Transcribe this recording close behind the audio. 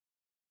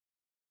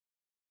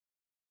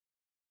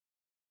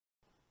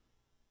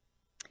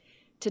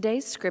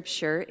Today's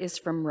scripture is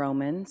from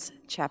Romans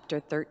chapter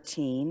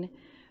 13,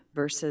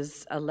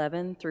 verses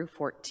 11 through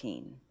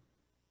 14.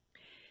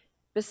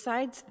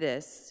 Besides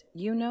this,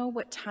 you know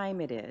what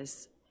time it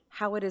is,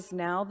 how it is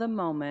now the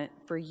moment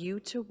for you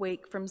to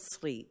wake from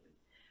sleep.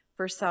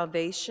 For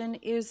salvation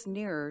is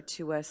nearer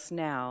to us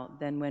now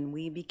than when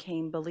we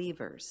became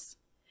believers.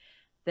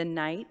 The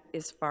night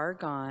is far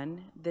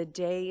gone, the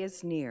day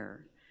is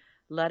near.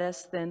 Let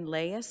us then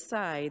lay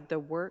aside the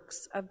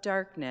works of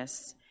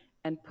darkness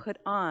and put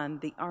on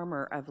the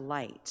armor of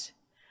light.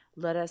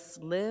 Let us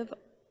live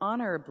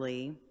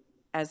honorably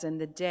as in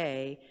the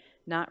day,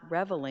 not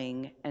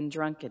reveling and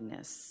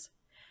drunkenness,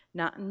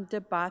 not in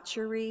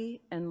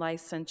debauchery and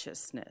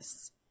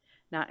licentiousness,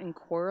 not in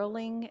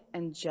quarreling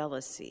and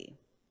jealousy.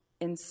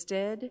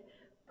 Instead,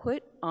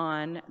 put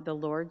on the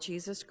Lord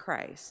Jesus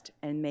Christ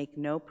and make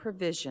no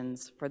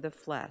provisions for the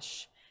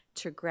flesh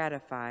to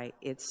gratify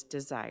its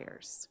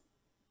desires.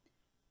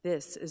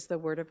 This is the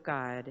word of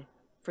God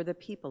for the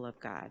people of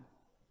God.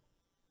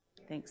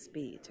 Thanks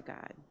be to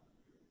God.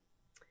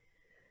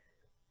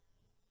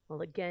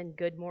 Well, again,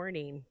 good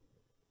morning.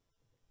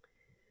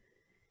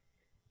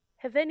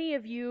 Have any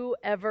of you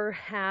ever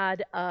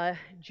had a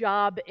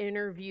job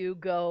interview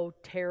go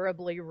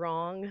terribly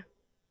wrong?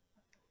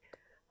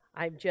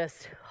 I'm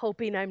just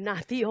hoping I'm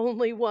not the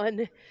only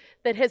one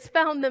that has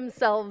found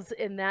themselves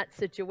in that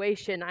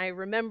situation. I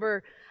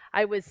remember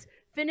I was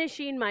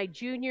finishing my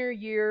junior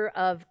year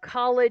of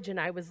college and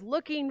I was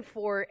looking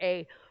for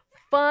a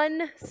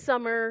fun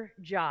summer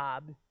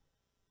job.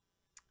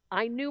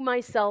 I knew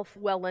myself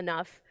well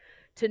enough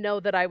to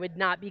know that I would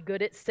not be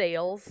good at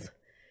sales,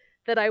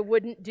 that I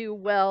wouldn't do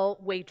well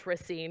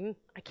waitressing.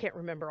 I can't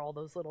remember all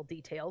those little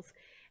details.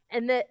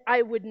 And that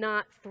I would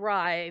not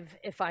thrive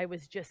if I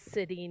was just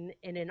sitting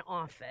in an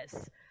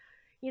office.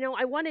 You know,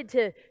 I wanted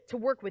to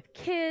work with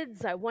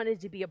kids. I wanted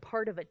to be a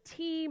part of a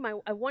team.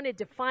 I wanted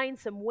to find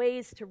some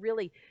ways to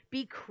really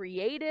be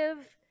creative.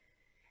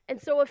 And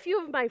so a few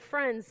of my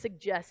friends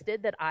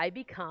suggested that I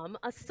become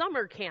a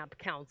summer camp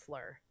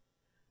counselor.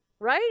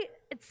 Right?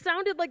 It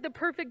sounded like the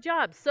perfect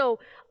job. So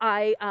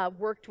I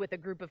worked with a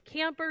group of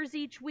campers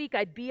each week.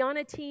 I'd be on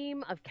a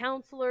team of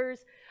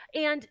counselors.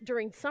 And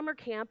during summer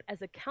camp,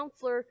 as a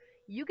counselor,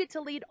 you get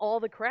to lead all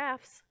the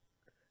crafts.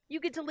 You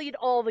get to lead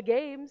all the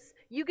games.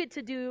 You get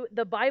to do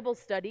the Bible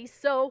study.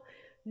 So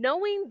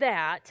knowing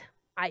that,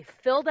 I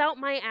filled out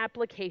my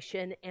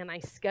application and I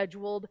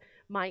scheduled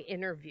my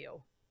interview.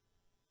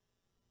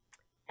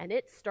 And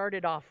it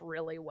started off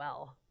really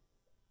well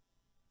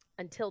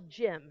until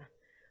Jim,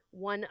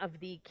 one of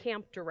the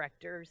camp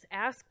directors,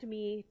 asked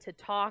me to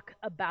talk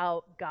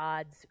about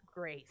God's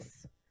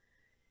grace.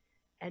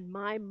 And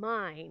my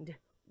mind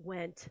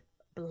went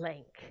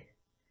blank.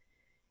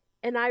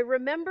 And I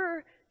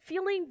remember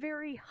feeling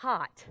very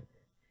hot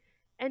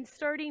and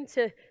starting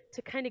to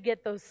kind of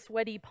get those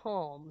sweaty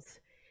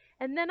palms.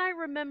 And then I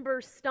remember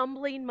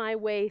stumbling my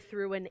way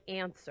through an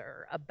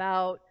answer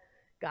about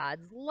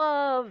God's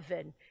love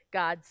and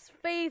God's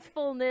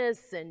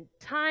faithfulness and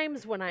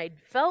times when I'd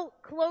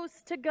felt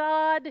close to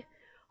God,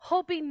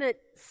 hoping that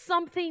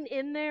something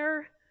in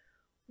there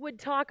would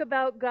talk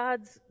about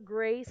God's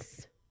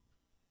grace.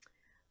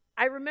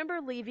 I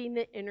remember leaving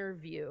the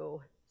interview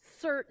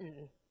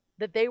certain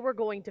that they were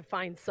going to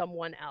find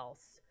someone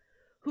else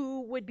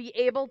who would be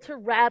able to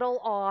rattle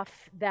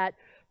off that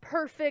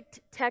perfect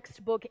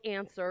textbook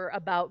answer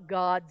about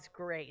God's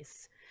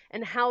grace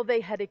and how they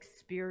had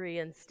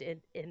experienced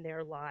it in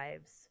their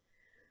lives.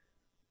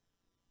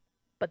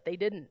 But they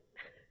didn't.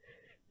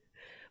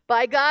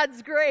 By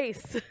God's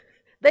grace,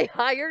 they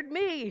hired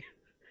me.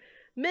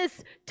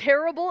 Miss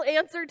Terrible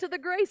Answer to the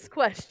Grace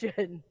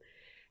Question.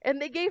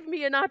 And they gave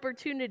me an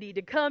opportunity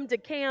to come to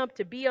camp,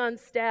 to be on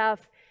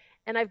staff.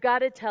 And I've got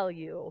to tell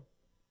you,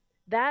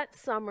 that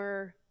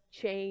summer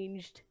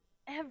changed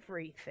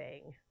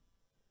everything.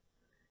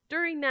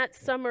 During that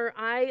summer,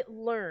 I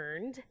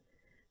learned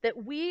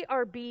that we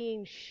are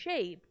being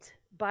shaped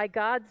by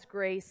God's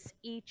grace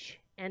each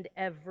and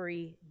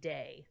every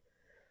day.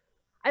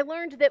 I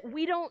learned that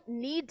we don't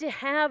need to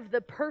have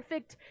the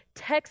perfect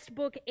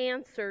textbook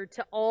answer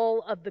to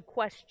all of the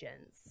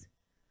questions,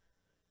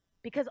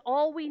 because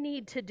all we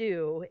need to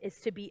do is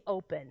to be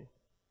open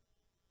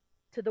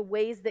to the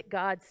ways that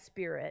God's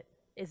Spirit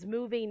is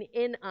moving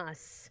in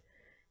us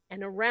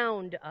and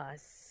around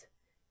us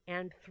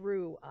and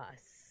through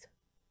us.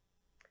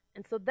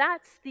 And so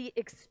that's the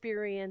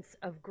experience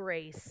of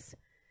grace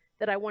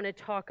that I want to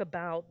talk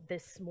about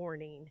this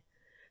morning.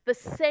 The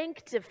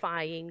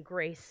sanctifying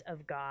grace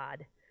of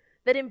God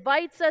that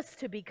invites us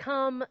to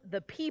become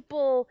the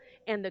people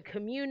and the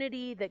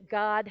community that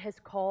God has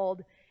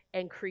called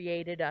and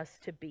created us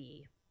to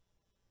be.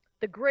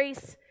 The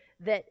grace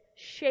that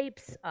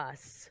shapes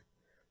us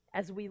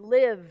as we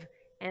live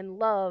and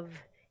love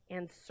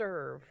and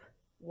serve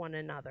one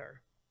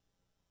another.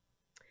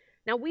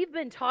 Now, we've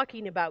been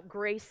talking about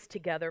grace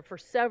together for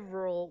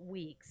several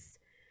weeks.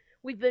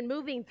 We've been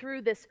moving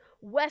through this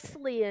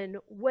Wesleyan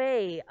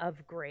way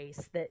of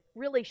grace that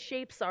really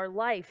shapes our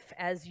life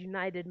as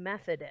United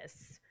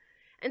Methodists.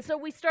 And so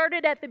we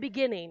started at the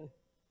beginning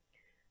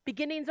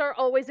Beginnings are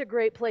always a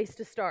great place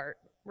to start,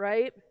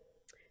 right?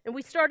 And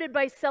we started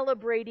by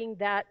celebrating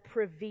that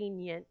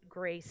prevenient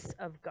grace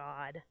of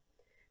God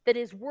that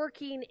is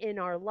working in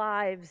our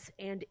lives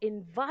and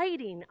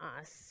inviting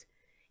us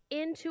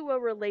into a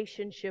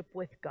relationship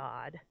with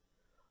God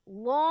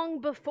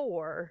long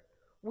before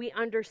we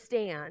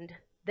understand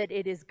that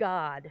it is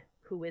God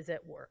who is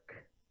at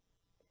work.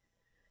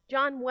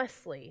 John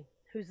Wesley,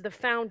 who's the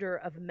founder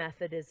of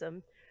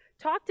Methodism,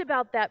 talked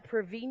about that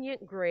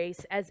prevenient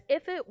grace as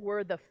if it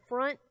were the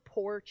front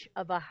porch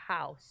of a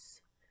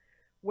house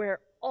where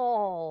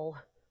all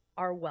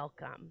are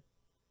welcome.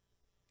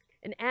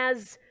 And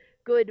as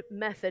good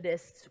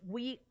Methodists,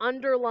 we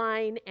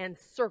underline and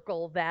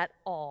circle that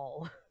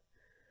all,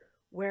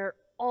 where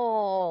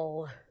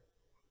all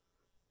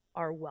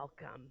are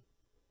welcome.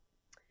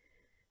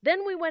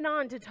 Then we went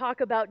on to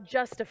talk about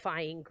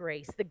justifying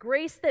grace, the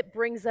grace that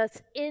brings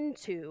us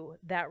into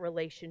that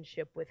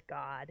relationship with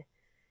God,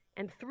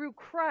 and through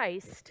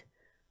Christ,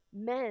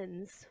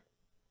 mends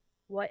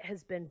what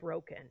has been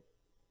broken.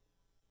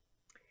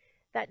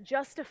 That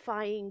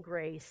justifying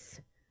grace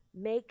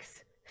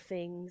makes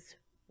things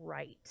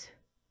right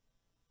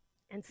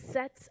and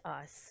sets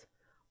us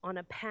on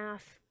a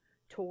path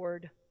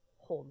toward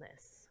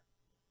wholeness.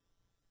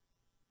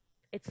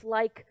 It's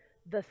like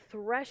the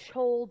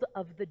threshold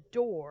of the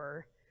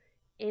door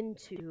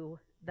into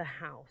the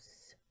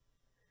house.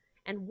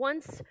 And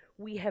once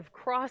we have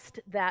crossed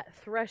that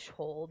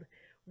threshold,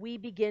 we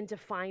begin to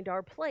find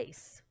our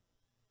place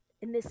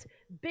in this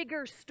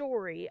bigger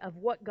story of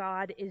what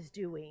God is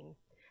doing.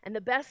 And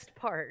the best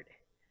part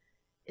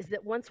is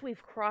that once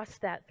we've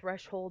crossed that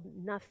threshold,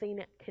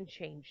 nothing can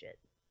change it.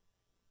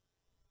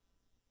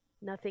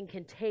 Nothing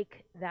can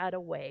take that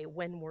away.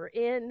 When we're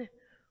in,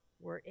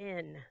 we're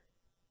in.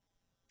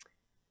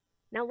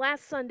 Now,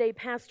 last Sunday,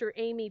 Pastor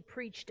Amy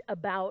preached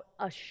about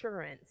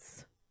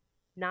assurance,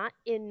 not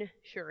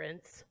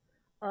insurance,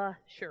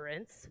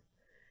 assurance.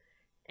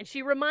 And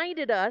she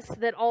reminded us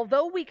that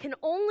although we can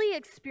only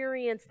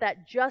experience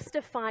that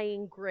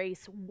justifying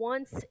grace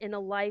once in a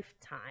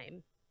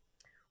lifetime,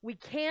 we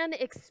can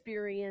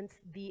experience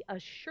the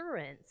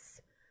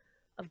assurance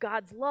of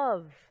God's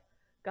love,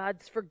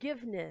 God's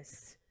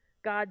forgiveness,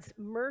 God's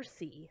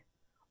mercy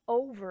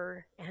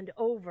over and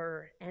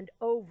over and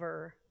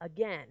over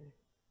again.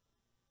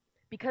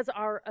 Because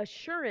our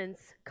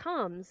assurance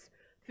comes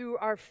through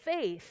our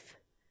faith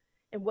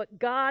in what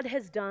God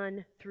has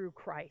done through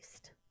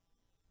Christ.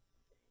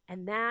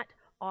 And that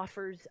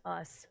offers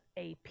us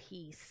a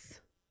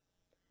peace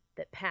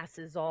that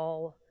passes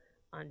all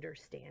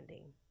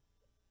understanding.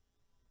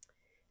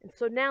 And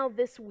so now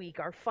this week,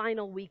 our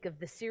final week of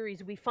the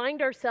series, we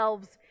find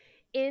ourselves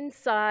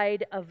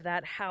inside of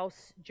that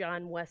house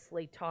John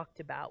Wesley talked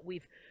about.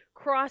 We've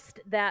crossed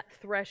that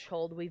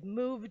threshold. We've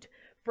moved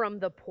from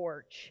the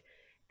porch.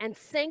 And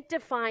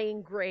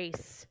sanctifying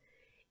grace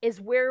is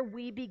where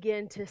we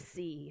begin to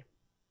see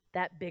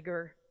that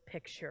bigger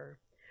picture.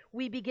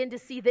 We begin to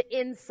see the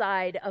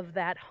inside of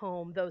that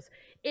home, those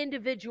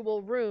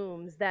individual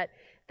rooms, that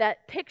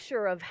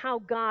picture of how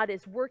God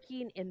is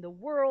working in the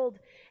world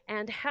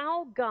and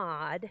how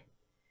God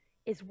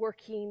is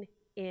working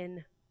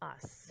in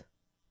us,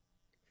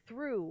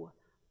 through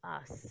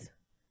us,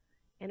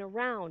 and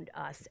around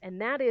us.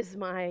 And that is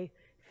my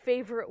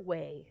favorite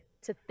way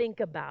to think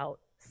about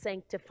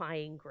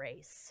sanctifying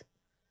grace.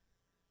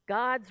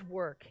 God's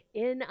work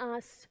in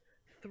us,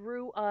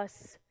 through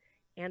us,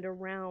 and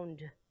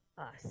around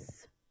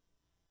us.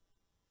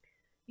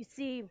 You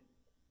see,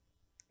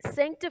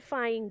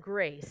 sanctifying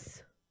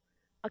grace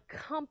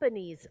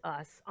accompanies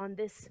us on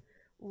this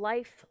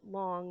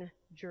lifelong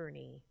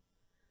journey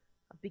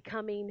of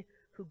becoming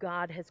who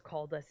God has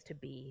called us to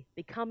be,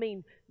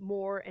 becoming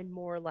more and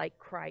more like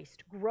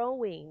Christ,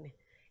 growing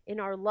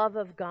in our love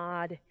of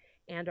God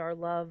and our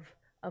love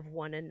of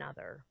one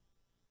another.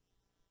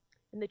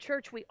 In the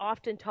church, we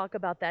often talk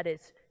about that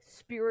as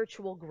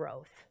spiritual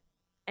growth.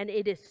 And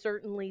it is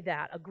certainly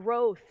that, a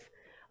growth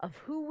of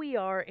who we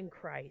are in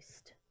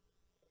Christ.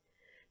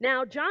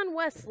 Now, John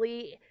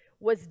Wesley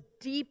was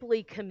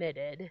deeply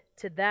committed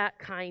to that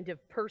kind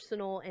of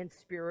personal and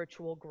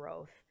spiritual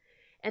growth.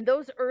 And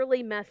those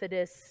early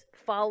Methodists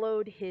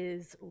followed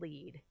his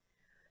lead.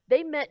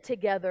 They met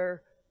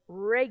together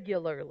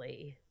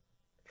regularly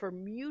for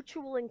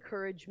mutual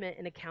encouragement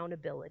and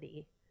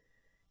accountability.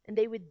 And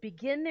they would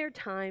begin their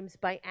times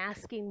by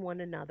asking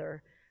one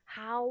another,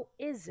 "How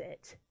is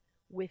it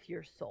with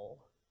your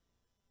soul?"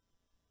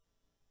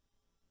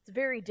 It's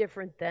very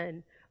different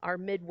than our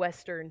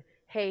Midwestern,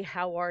 "Hey,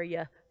 how are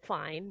you?"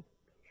 "Fine."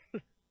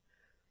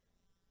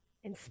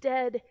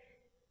 Instead,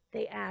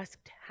 they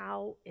asked,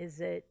 "How is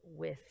it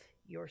with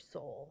your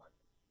soul?"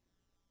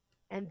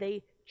 And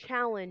they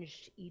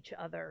challenged each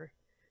other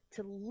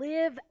to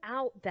live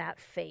out that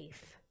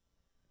faith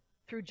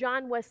through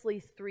John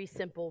Wesley's 3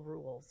 simple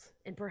rules.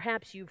 And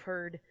perhaps you've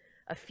heard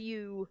a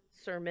few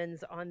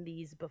sermons on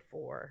these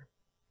before.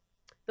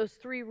 Those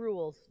 3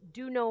 rules: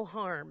 do no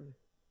harm,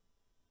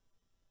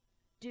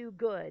 do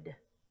good,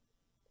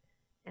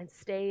 and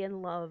stay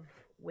in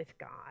love with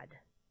God.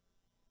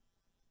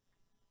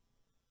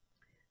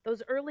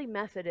 Those early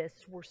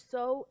Methodists were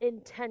so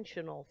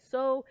intentional,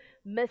 so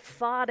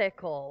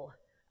methodical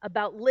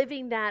about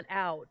living that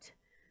out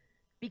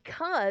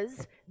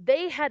because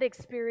they had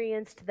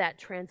experienced that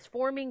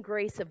transforming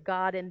grace of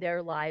God in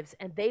their lives,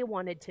 and they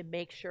wanted to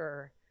make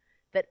sure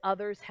that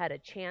others had a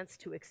chance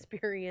to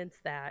experience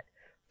that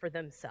for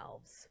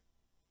themselves.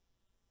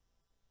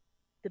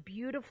 The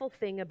beautiful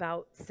thing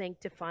about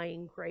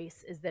sanctifying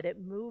grace is that it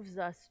moves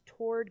us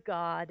toward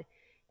God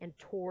and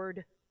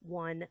toward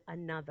one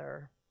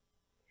another.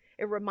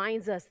 It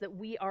reminds us that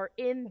we are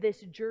in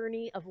this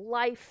journey of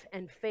life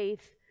and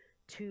faith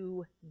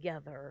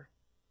together.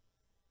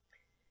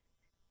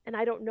 And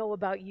I don't know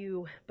about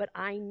you, but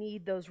I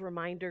need those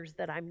reminders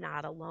that I'm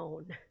not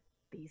alone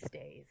these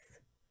days.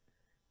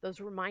 Those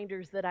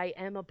reminders that I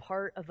am a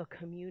part of a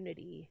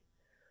community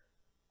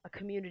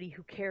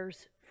who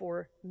cares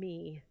for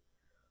me,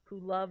 who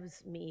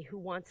loves me, who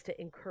wants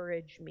to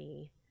encourage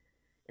me.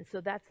 And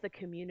so that's the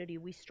community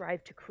we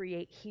strive to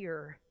create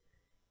here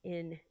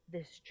in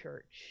this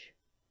church.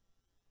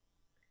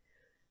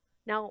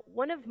 Now,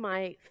 one of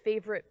my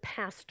favorite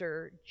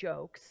pastor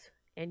jokes,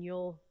 and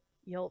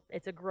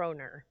it's a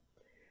groaner.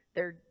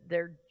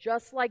 They're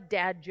just like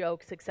dad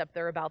jokes, except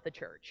they're about the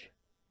church.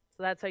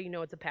 So that's how you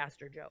know it's a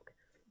pastor joke.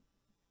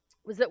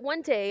 Was that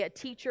one day a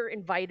teacher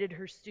invited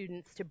her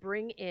students to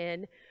bring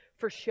in,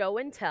 for show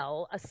and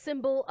tell, a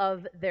symbol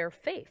of their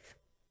faith.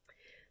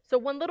 So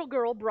one little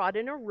girl brought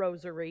in a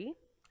rosary,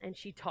 and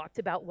she talked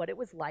about what it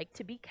was like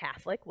to be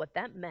Catholic, what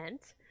that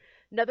meant.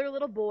 Another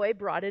little boy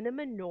brought in a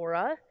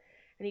menorah,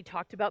 and he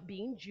talked about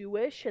being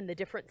Jewish and the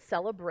different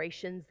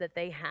celebrations that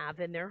they have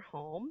in their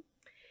home.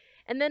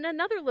 And then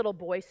another little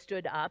boy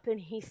stood up and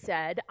he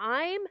said,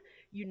 "I'm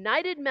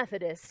United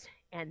Methodist,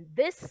 and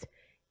this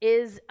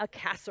is a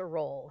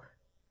casserole."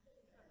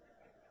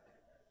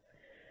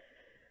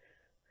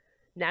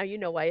 Now you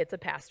know why it's a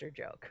pastor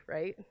joke,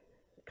 right?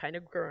 Kind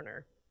of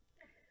groaner.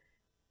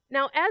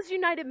 Now, as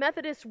United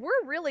Methodists,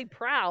 we're really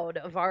proud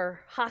of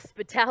our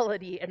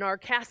hospitality and our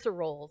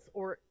casseroles,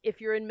 or if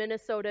you're in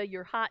Minnesota,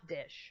 your hot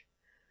dish,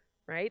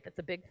 right? That's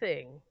a big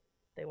thing.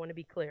 They want to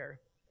be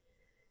clear.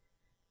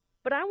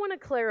 But I want to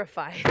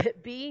clarify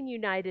that being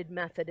United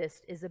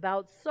Methodist is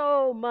about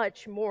so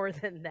much more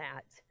than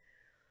that.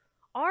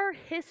 Our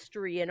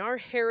history and our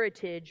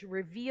heritage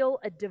reveal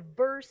a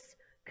diverse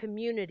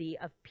community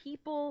of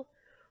people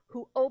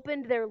who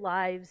opened their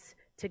lives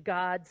to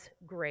God's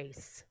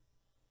grace.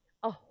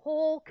 A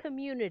whole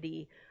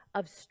community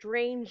of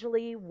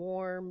strangely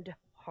warmed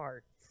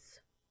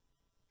hearts.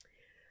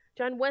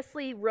 John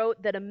Wesley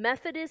wrote that a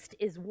Methodist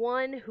is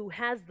one who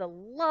has the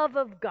love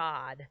of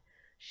God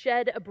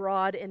shed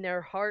abroad in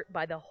their heart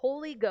by the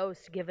Holy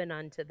Ghost given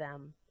unto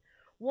them.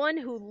 One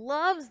who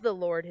loves the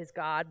Lord his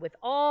God with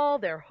all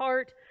their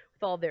heart,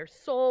 with all their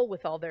soul,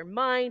 with all their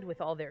mind,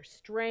 with all their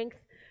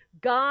strength.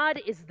 God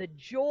is the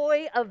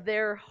joy of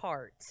their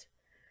heart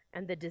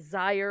and the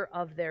desire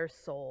of their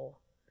soul,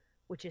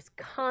 which is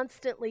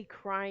constantly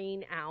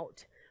crying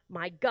out,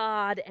 "My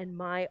God and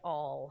my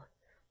all,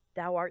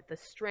 thou art the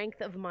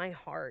strength of my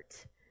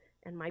heart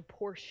and my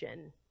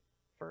portion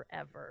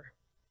forever."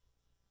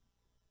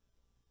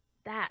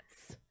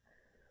 That's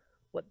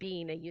what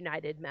being a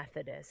United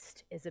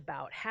Methodist is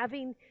about,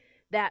 having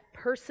that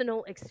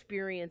personal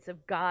experience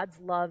of God's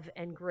love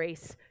and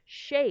grace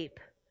shape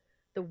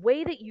the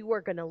way that you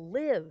are going to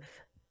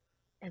live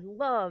and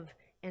love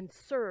and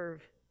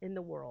serve in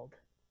the world.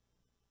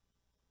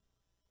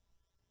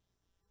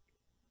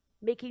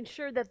 Making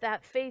sure that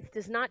that faith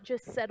does not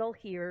just settle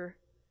here,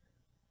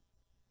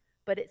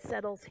 but it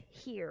settles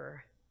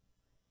here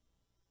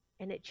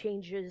and it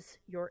changes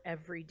your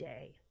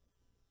everyday.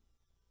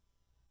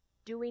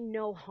 Doing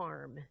no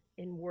harm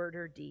in word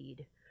or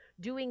deed,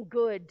 doing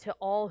good to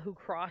all who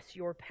cross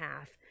your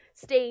path,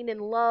 staying in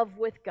love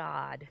with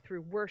God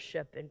through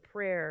worship and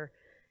prayer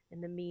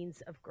and the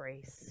means of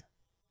grace.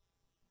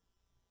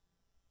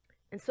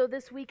 And so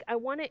this week, I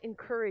want to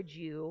encourage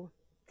you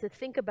to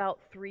think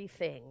about 3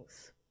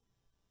 things.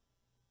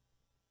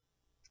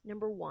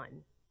 Number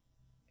 1,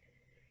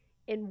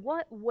 in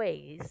what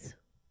ways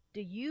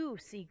do you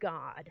see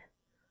God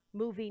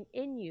moving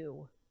in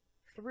you,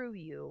 through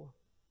you,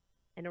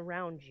 and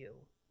around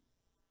you?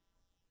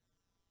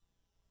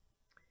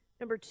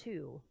 Number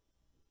 2,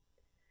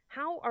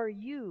 how are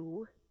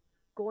you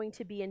going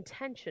to be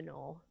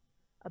intentional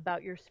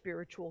about your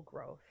spiritual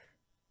growth?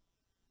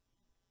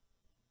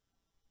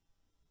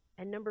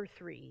 And number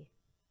 3,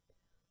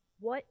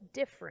 what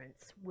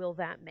difference will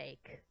that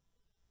make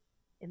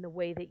in the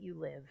way that you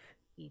live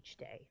each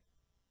day?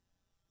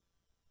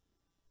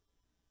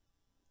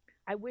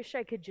 I wish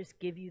I could just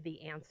give you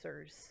the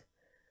answers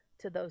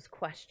to those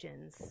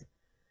questions,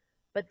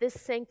 but this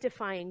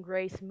sanctifying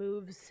grace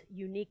moves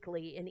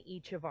uniquely in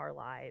each of our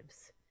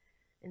lives.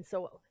 And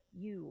so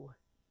you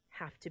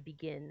have to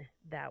begin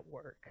that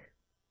work.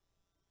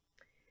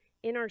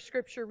 In our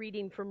scripture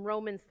reading from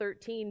Romans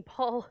 13,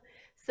 Paul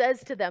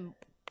says to them,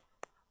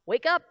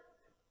 wake up,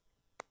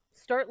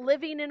 start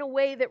living in a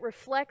way that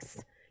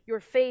reflects your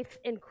faith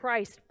in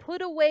Christ.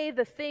 Put away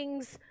the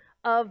things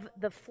of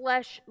the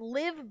flesh,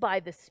 live by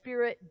the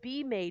Spirit,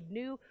 be made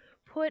new,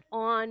 put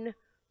on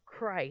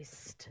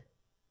Christ.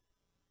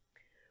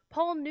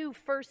 Paul knew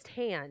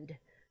firsthand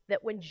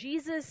that when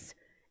Jesus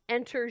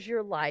enters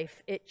your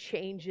life, it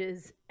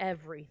changes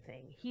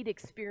everything. He'd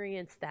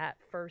experienced that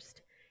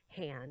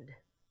firsthand.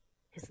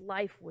 His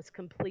life was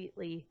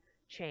completely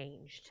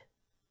changed.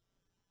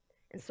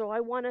 And so I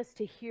want us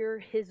to hear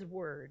his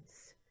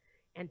words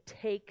and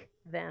take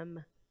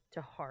them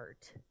to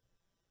heart.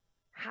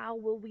 How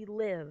will we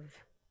live?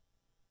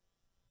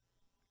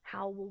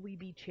 How will we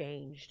be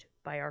changed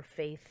by our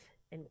faith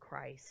in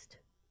Christ?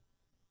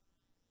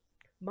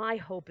 My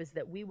hope is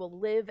that we will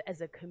live as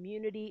a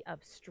community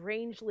of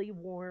strangely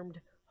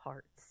warmed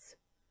hearts,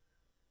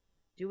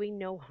 doing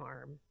no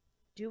harm,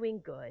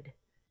 doing good,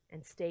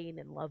 and staying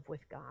in love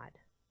with God.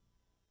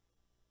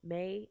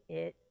 May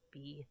it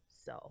be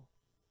so.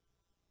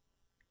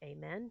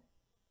 Amen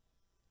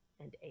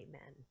and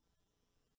amen.